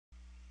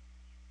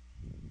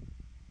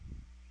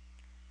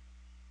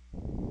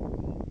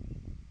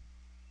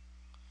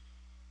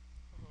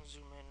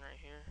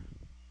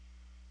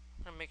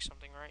make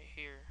something right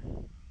here.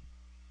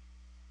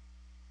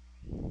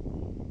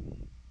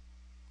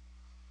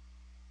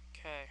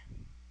 Okay.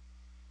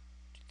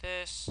 Do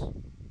this.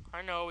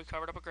 I know we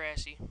covered up a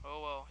grassy.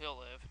 Oh well, he'll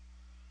live.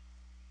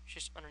 It's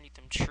just underneath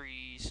them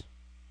trees.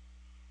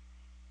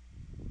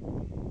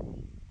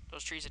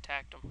 Those trees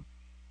attacked him.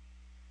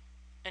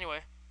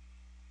 Anyway.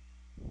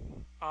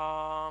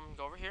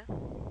 Go over here.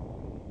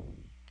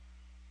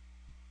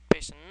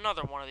 Paste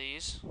another one of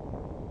these.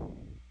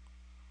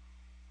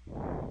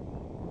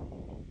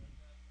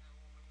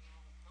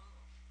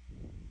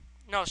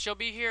 No, she'll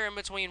be here in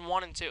between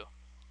 1 and 2.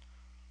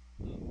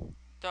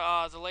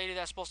 The lady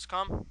that's supposed to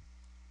come.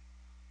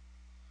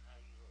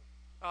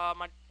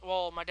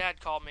 My dad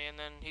called me and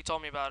then he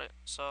told me about it.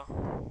 So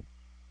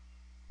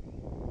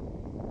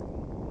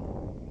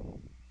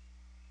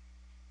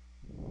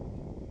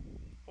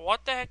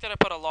what the heck did I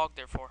put a log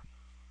there for?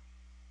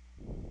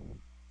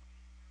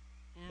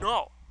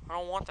 No, I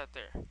don't want that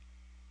there.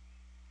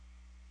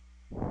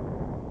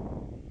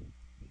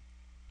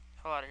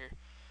 Hell out of here.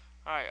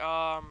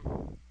 Alright,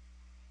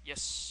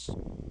 yes.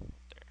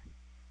 There.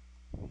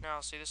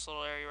 Now, see this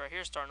little area right here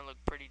is starting to look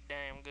pretty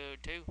damn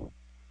good, too.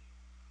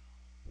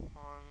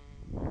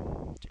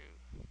 1, 2,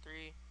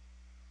 3.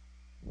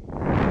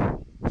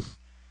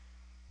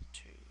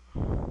 2,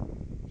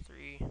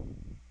 3.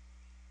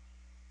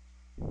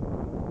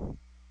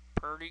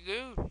 Pretty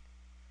good. A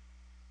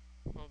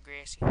little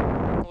grassy.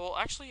 Well,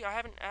 actually, I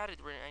haven't added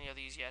any of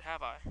these yet,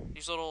 have I?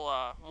 These little,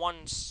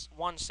 one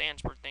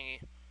Sandsburg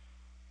thingy.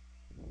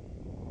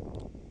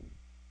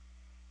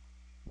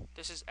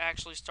 This is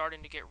actually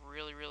starting to get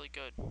really, really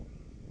good.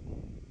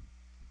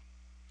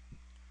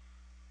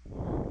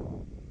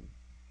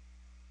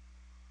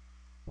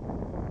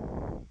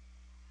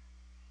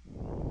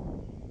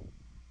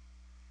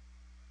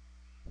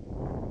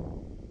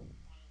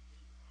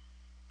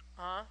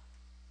 Huh?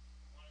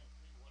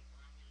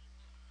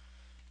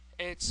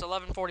 It's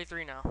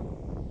 11:43 now.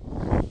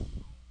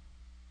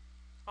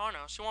 Oh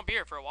no, she won't be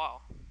here for a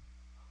while.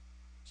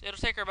 It'll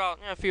take her about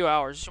a few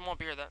hours. She won't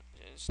be here that.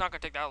 It's not gonna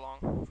take that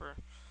long for.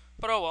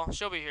 But oh well,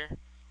 she'll be here.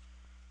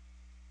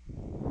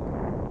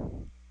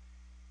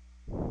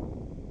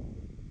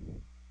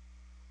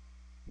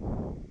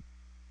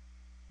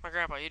 My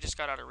grandpa, he just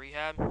got out of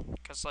rehab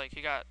because like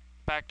he got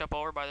backed up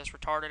over by this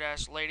retarded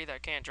ass lady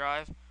that can't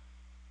drive.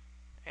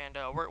 And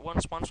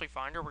once we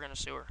find her, we're gonna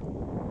sue her.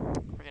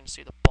 We're gonna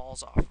sue the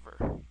balls off of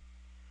her.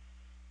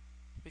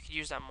 We could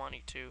use that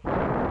money too,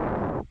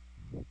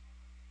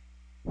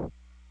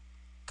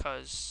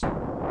 cause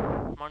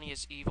money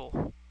is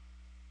evil,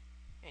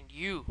 and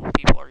you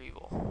people are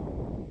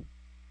evil.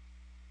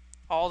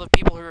 All the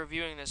people who are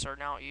viewing this are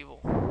now evil.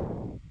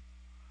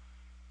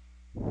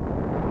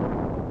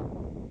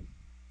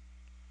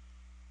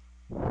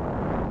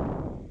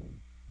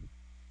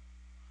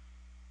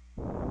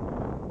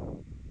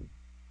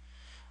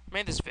 I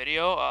made this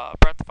video,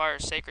 Breath of Fire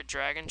Sacred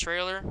Dragon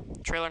trailer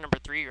number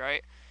 3,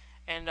 right?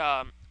 And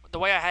the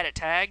way I had it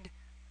tagged,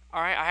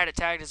 alright, I had it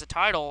tagged as a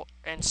title,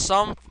 and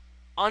some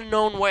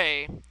unknown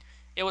way,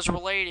 it was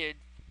related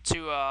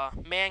to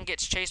man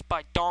gets chased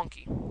by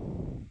donkey.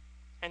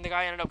 And the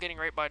guy ended up getting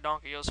raped by a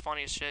donkey. It was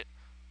funny as shit.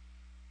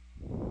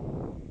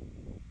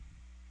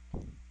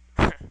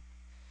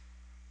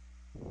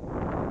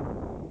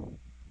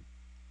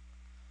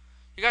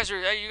 You guys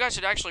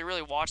should actually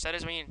really watch that. I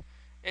mean,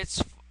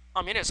 it's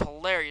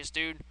hilarious,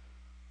 dude.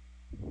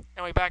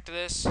 Anyway, back to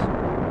this.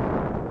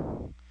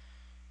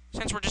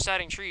 Since we're just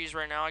adding trees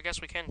right now, I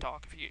guess we can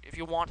talk if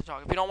you want to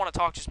talk. If you don't want to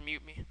talk, just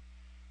mute me,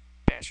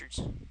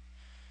 bastards.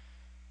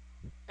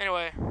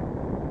 Anyway,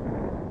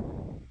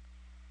 I'm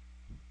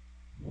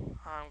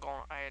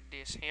gonna add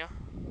this here.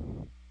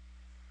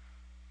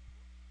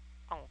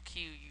 I'm gonna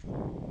kill you.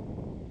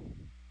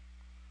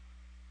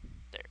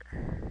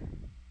 There.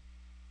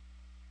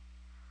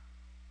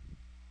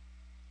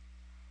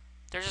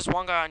 There's this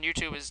one guy on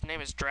YouTube. His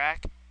name is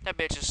Drac. That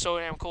bitch is so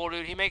damn cool,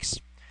 dude. He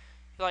makes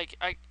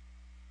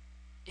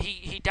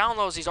he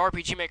downloads these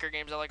RPG Maker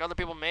games that like other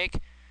people make.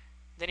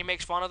 Then he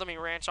makes fun of them. He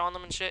rants on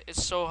them and shit.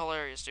 It's so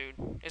hilarious, dude.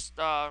 It's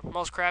the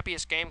most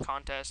crappiest game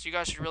contest. You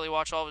guys should really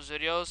watch all of his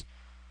videos.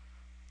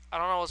 I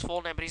don't know his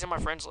full name, but he's on my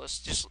friends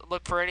list. Just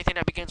look for anything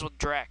that begins with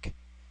Drac.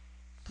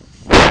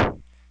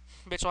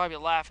 Bitch will have you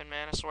laughing,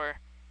 man. I swear.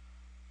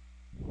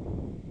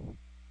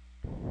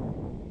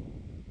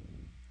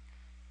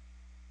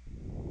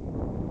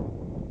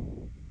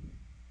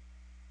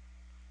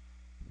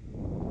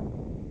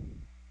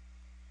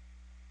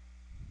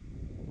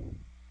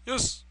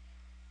 Yes.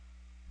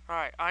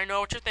 Alright, I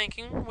know what you're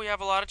thinking. We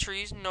have a lot of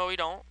trees. No, we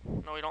don't.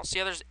 No, we don't. See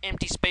how there's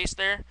empty space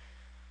there?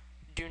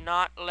 Do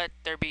not let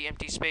there be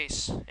empty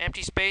space.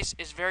 Empty space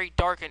is very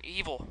dark and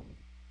evil.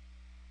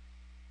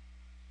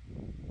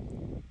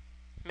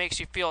 Makes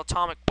you feel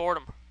atomic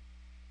boredom.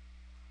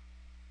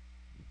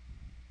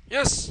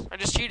 Yes, I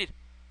just cheated.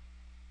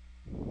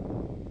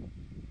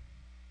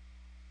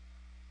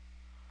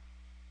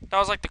 That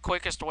was like the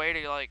quickest way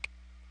to like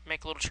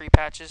make little tree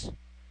patches.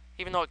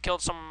 Even though it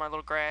killed some of my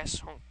little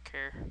grass. I don't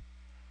care.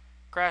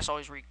 Grass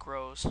always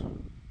regrows.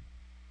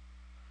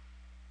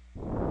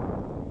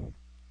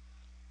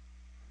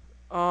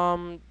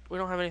 We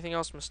don't have anything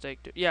else mistake.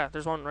 Yeah,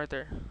 there's one right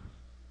there.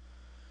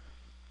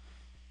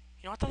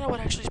 You know, I thought that would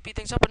actually speed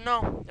things up, but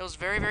no. It was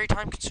very, very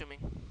time consuming.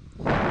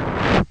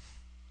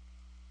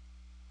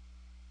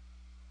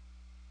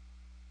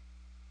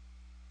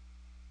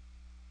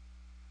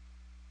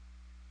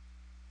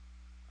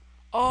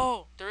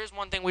 Oh, there is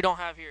one thing we don't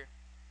have here.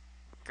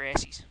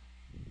 Grassies.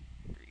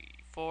 3,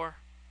 4.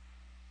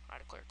 I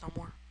declare no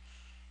more.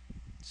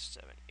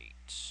 7, 8.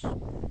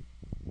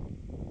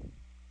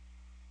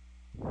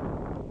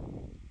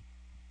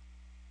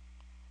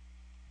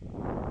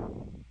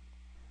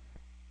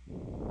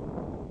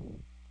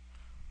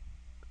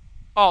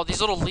 Oh,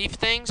 these little leaf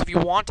things. If you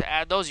want to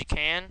add those, you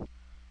can.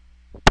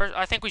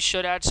 I think we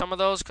should add some of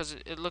those because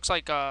it looks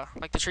like the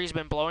tree's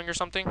been blowing or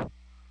something.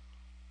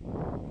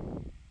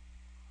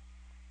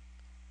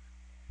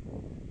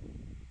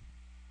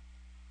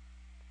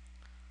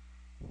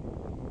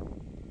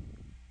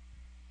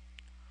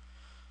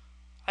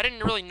 I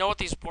didn't really know what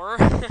these were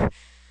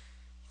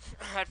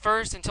at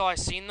first until I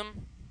seen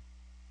them.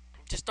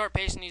 Just start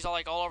pasting these all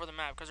over the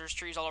map because there's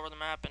trees all over the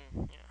map,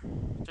 and yeah,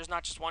 there's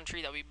not just one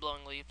tree that we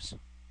blowing leaves.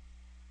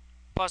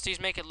 Plus, these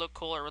make it look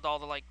cooler with all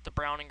the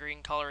brown and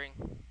green coloring,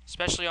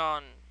 especially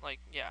on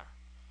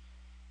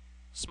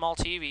small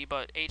TV,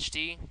 but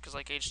HD because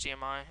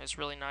HDMI is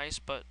really nice.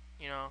 But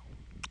who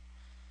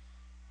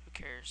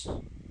cares?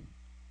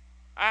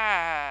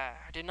 Ah,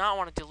 I did not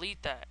want to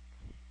delete that,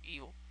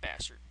 evil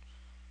bastard.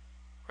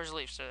 Where's the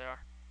leaves? There they are.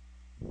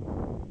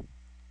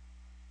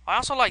 I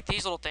also like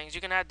these little things.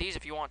 You can add these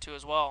if you want to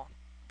as well.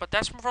 But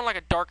that's from like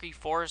a darky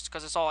forest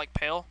because it's all like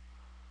pale.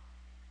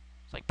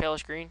 It's like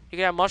palish green. You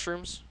can have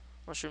mushrooms.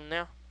 Mushroom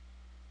now.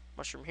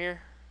 Mushroom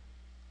here.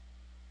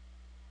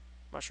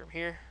 Mushroom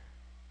here.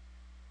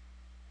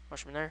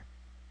 Mushroom there.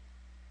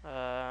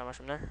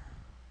 Mushroom there.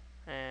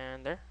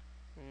 And there.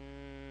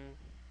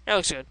 Yeah,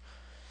 looks good.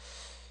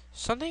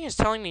 Something is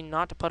telling me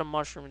not to put a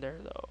mushroom there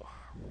though.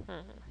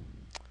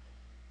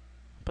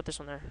 Put this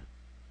one there.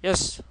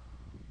 Yes.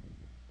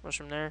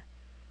 Mushroom there.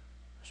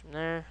 Mushroom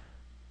there.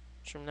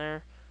 Mushroom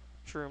there.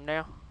 Shroom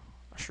now.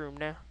 A shroom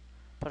now.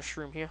 Put a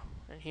shroom here.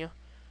 And here.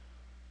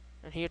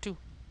 And here too.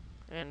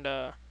 And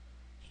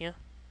here.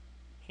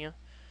 Here.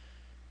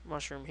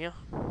 Mushroom here.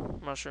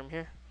 Mushroom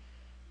here.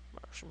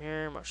 Mushroom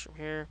here. Mushroom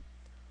here.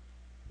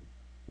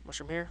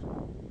 Mushroom here.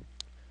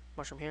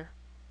 Mushroom here.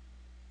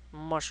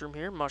 Mushroom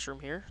here. Mushroom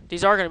here.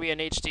 These are going to be in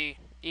HD,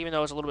 even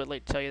though it's a little bit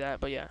late to tell you that,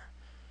 but yeah.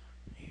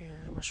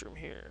 Here. Mushroom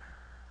here.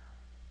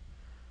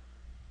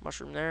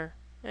 Mushroom there.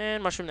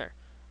 And mushroom there.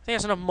 I think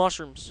that's enough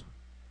mushrooms.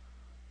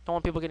 Don't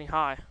want people getting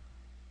high.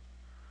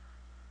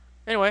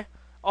 Anyway.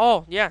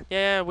 Oh,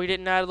 yeah, we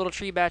didn't add little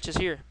tree batches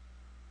here.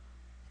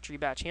 Tree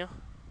batch here.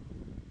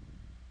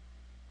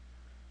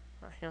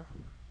 Right here.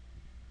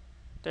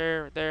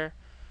 There.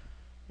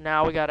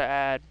 Now we gotta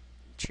add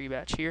tree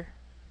batch here.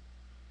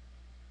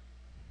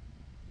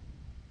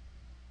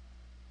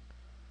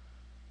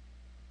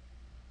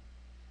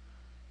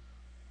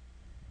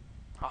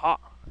 Haha.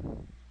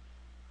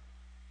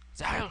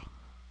 Zyle.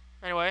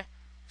 Anyway,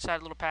 let's add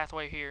a little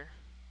pathway here.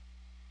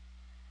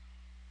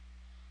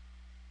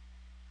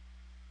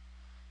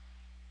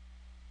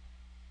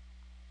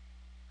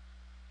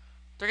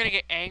 They're gonna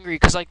get angry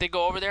because they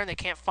go over there and they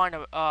can't find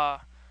the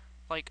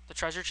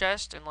treasure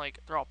chest, and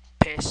they're all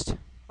pissed.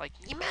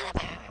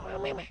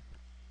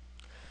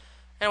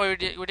 Anyway,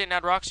 we didn't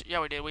add rocks.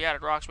 Yeah, we did. We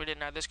added rocks. We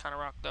didn't add this kind of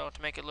rock though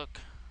to make it look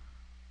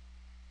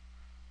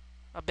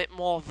a bit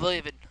more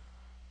vivid,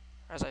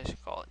 as I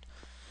call it.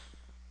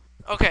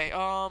 Okay,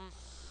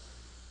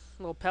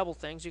 little pebble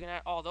things you can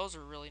add. Oh, those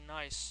are really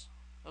nice.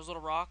 Those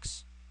little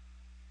rocks.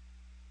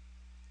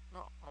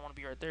 No, I don't want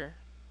to be right there.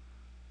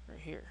 Right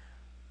here.